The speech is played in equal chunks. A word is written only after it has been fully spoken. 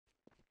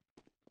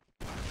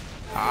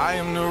I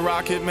am the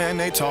rocket man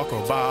they talk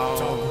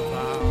about.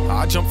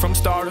 I jump from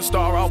star to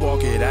star, I'll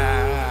walk it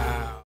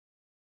out.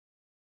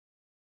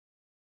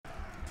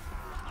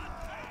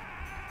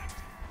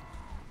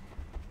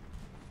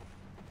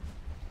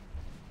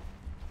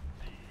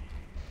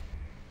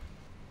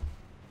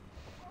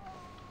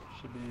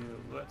 Should be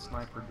let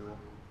sniper duel.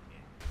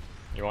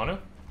 You want to?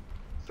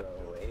 So,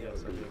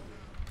 Yes, I do.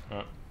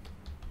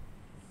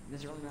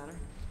 Does it really matter?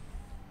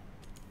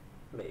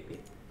 maybe.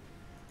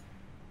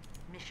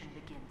 Mission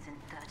begins in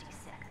 30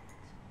 seconds.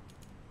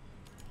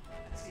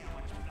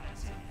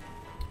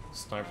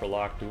 Sniper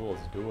lock duel,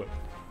 let's do it.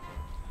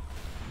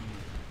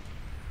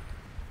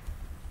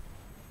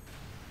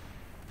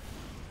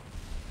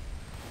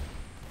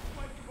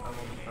 I will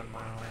defend my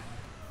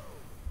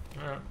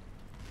own. Alright.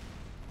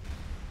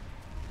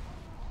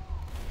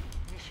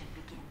 Mission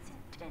begins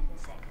in 10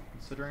 seconds.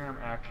 Considering I'm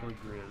actually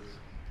Grizz,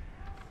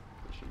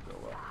 this should go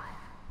well.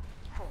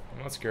 4,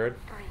 I'm not scared.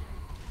 3,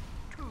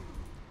 2,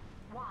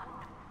 1.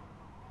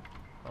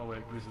 Oh wait,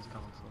 Grizz is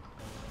coming,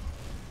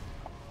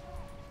 so.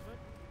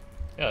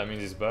 Yeah, that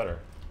means he's better.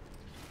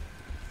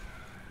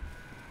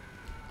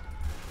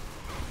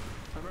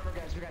 Remember,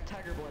 guys, we got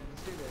tiger blood.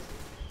 Let's do this.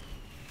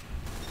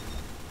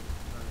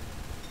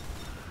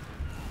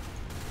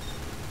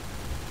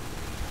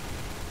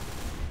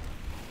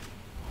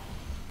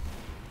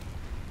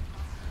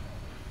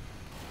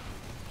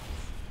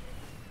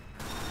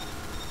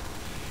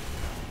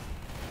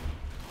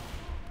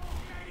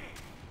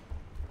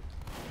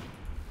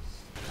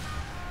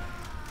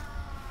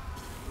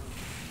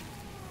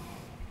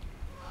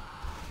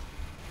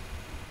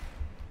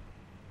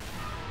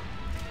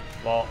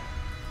 Well,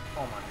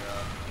 Oh my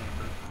god,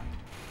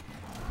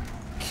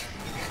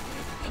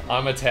 camper.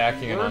 I'm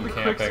attacking and Learn I'm the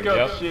camping. quickscope,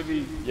 Yep.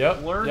 Shibby.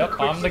 Yep. Learn Yep. the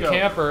I'm the quickscope.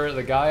 camper,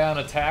 the guy on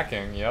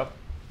attacking. Yep.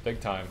 Big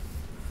time.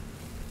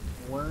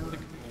 Learn the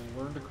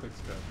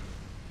quickscope.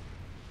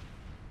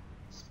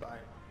 Spy.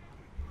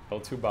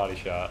 L2 body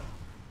shot.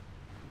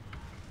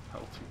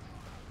 L2.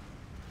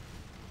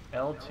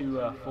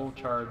 L2 full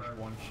charge,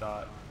 one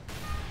shot.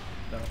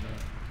 Don't know.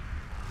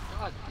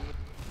 God damn.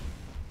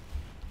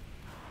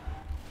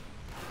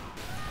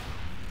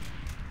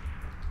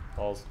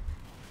 Balls.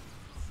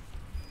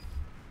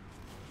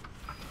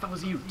 That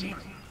was you, damn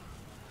it.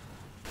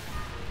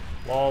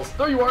 Balls.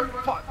 There you are!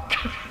 Fuck!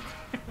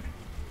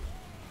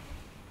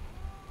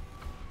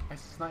 I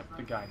sniped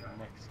the guy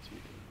next to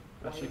you.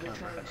 That should count.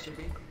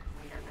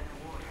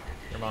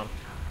 Come on.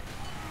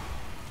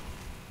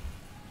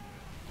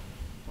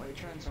 Why are you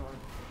trying so hard?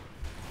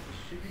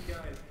 The shitty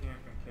guy is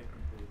camping, kick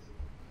him,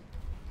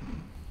 please.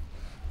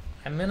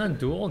 I'm in a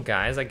duel,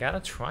 guys. I gotta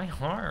try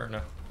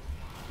hard.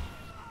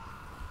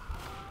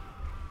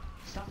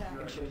 Stop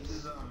hacking shit.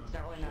 It's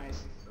not really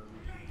nice.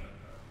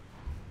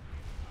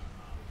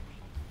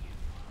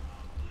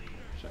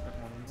 Check if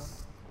one of them.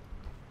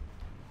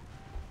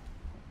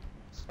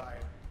 Spy.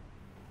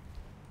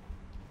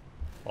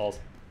 Balls.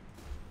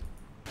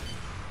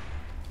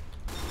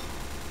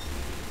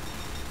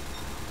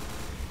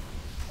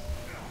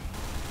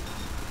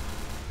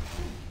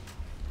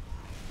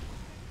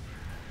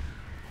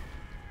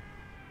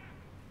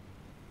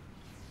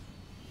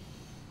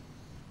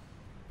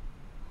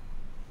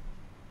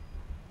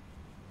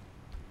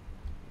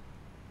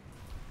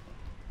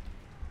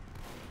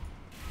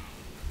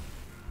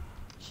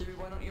 Shibby,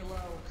 why don't you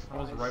allow I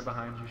was right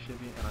behind you,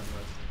 Shibby, and I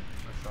missed.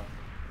 I saw.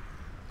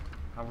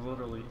 I was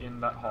literally in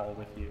that hall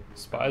with you.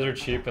 Spies are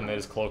cheap and they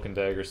just cloak and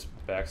daggers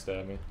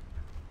backstab me.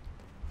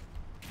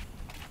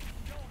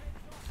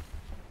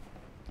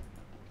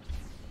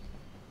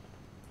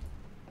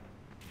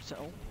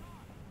 So?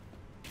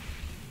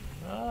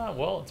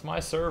 Well, it's my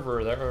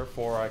server,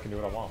 therefore I can do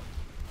what I want.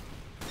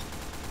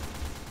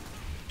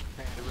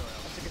 Hey, I really don't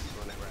think it's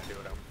whenever I do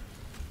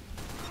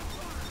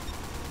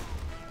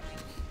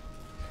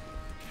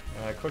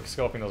it. Quick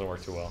scoping doesn't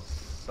work too well.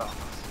 Sucks.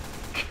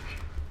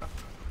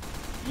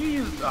 You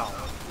used.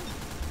 Oh.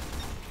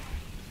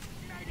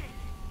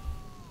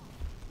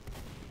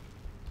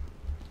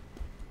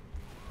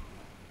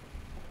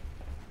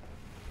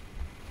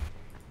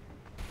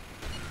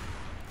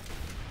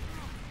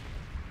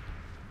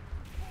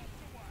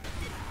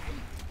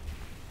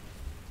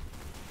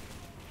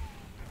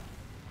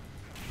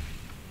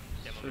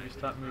 Should we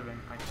stop moving?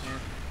 I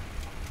can't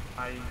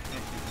keep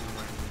moving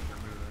when you're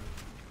moving.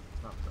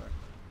 It's not fair.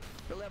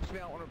 It helps me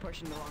out when we're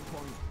pushing the wrong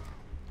point.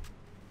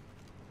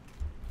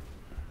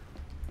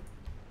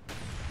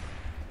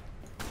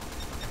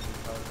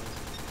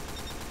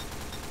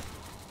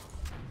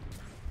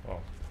 Oh.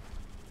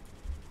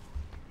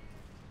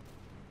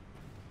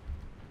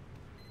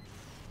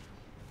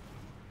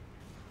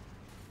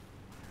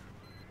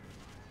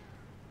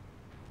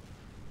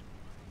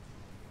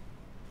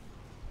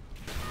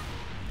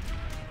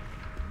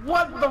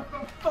 What the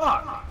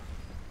fuck?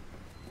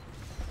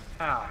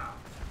 How?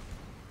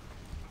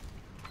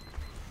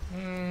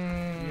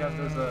 You got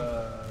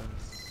those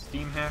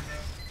Steam hacks?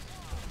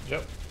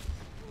 Yep.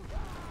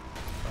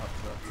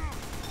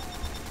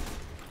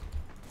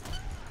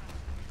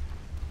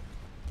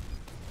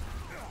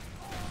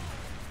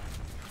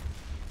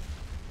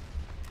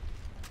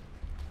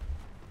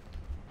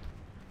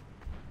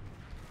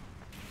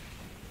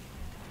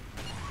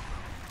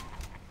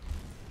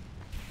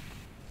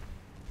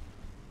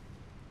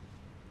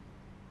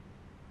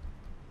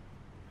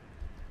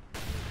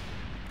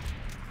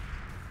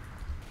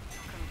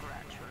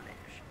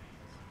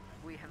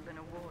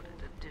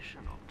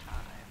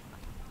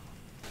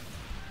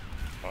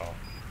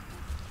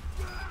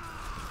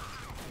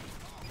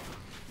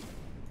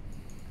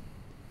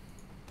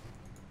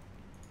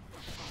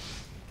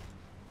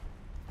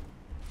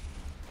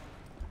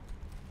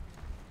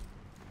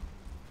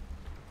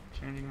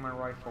 Changing my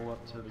rifle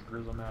up to the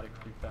Grizzlematic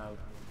 3000.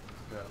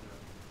 Let's go.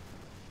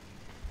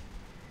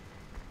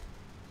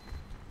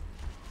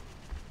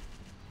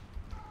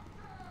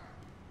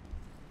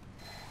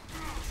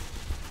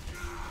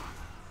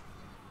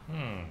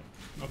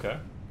 Okay.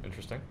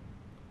 Interesting.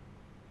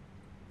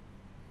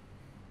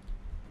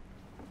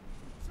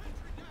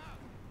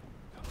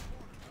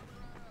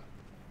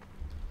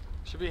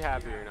 Should be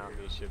happy you're not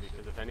me, Shibby,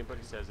 because if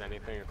anybody says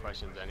anything or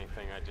questions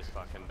anything, I just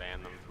fucking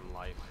ban them from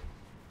life.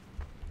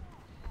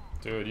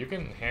 Dude, you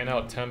can hand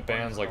out temp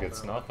bans like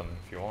it's nothing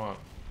if you want.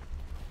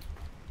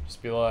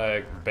 Just be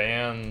like,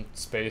 ban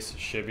space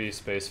Shibby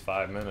space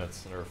 5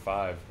 minutes, or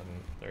 5,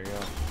 and there you go.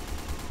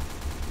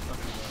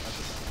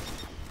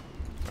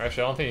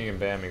 Actually, I don't think you can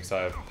ban me because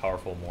I have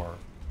powerful more,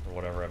 or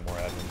whatever, I have more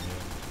admin than you.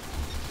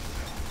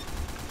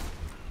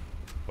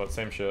 But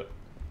same shit.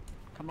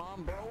 Come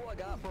on, bro. I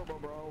got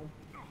bro.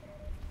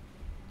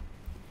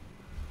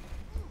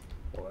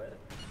 What?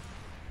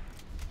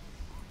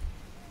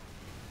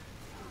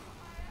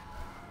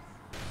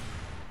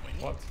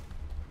 What?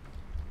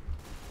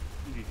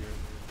 You do good.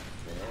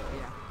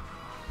 Yeah.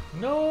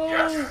 No!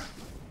 Yes!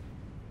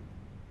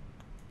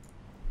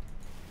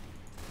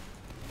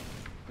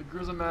 The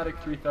Grizzlematic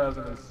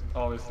 3000 is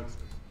always success.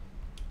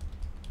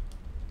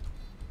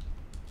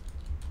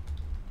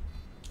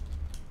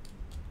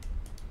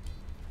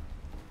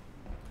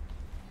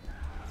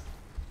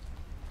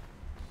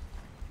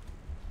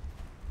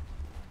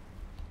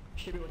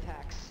 Should be with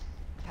tax.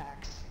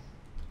 Tax.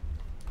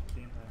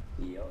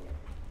 Yo.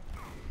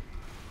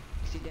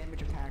 See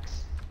damage or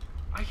tax.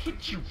 I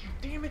hit you!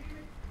 Damn it!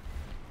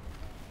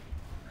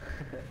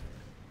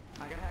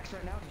 I got hacks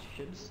right now,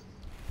 shibs.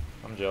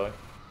 I'm jelly.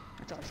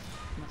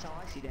 That's how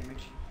I see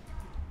damage.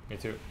 Me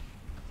too.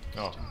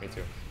 Oh, me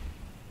too.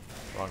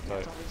 Wrong type.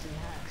 That's always in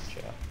hacks.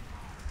 Yeah.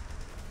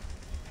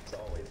 It's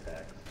always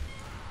tax.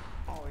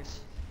 Always.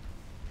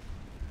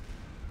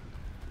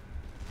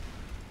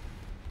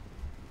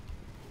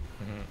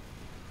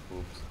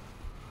 Oops.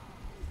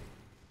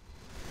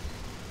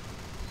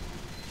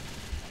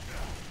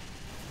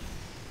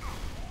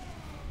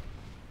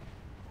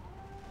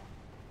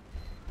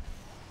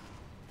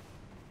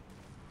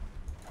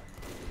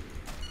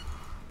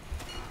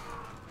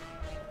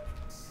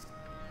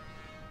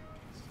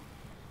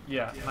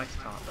 Yeah, nice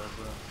taunt though,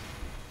 bro.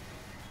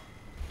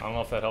 I don't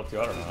know if that helped you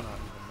out or It's not. not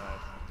even mad.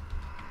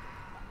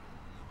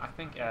 I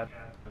think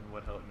admin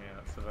would help me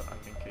out so that I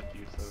can kick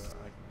you so that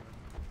I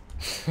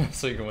can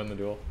So you can win the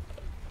duel.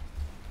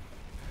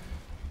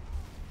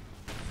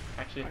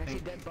 Actually, I When I see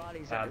think dead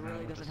bodies, that admin really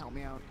would doesn't just help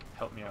me out.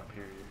 help me out,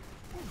 period.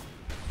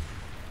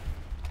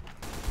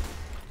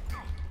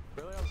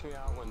 Really helps me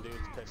out when dudes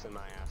pissing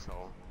my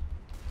asshole.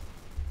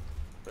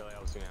 Really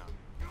helps me out.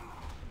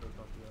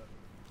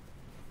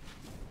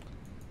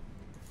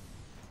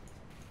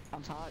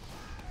 I'm hot.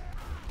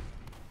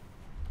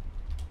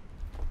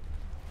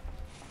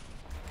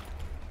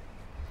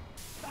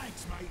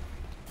 Thanks, mate.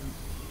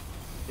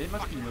 It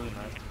must be really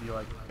nice to be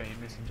like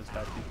famous and just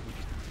have people who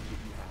just give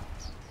you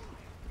hats.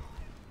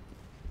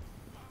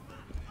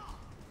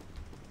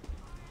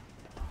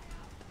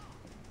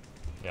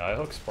 Yeah, I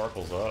hook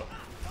Sparkles up.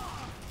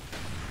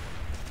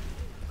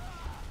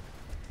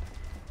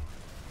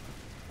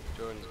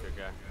 Jordan's a good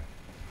guy.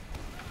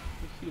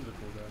 He's a cool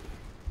guy.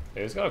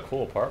 Yeah, he's got a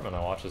cool apartment.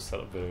 I watched his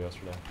setup video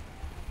yesterday.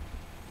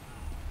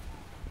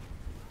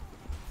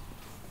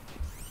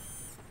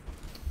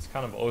 It's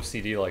kind of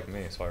OCD like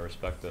me, so I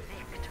respect it.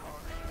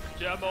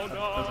 Doesn't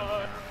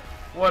matter.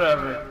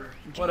 Whatever.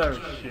 Whatever,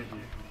 shit.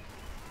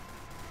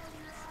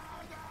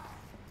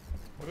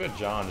 Look at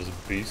John just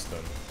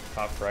beasting.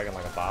 Top fragging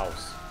like a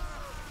boss.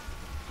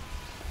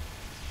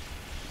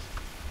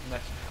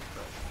 Next.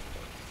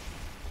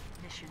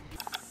 Mission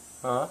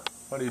Huh?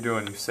 What are you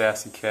doing, you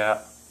sassy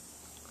cat?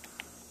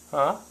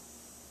 Huh?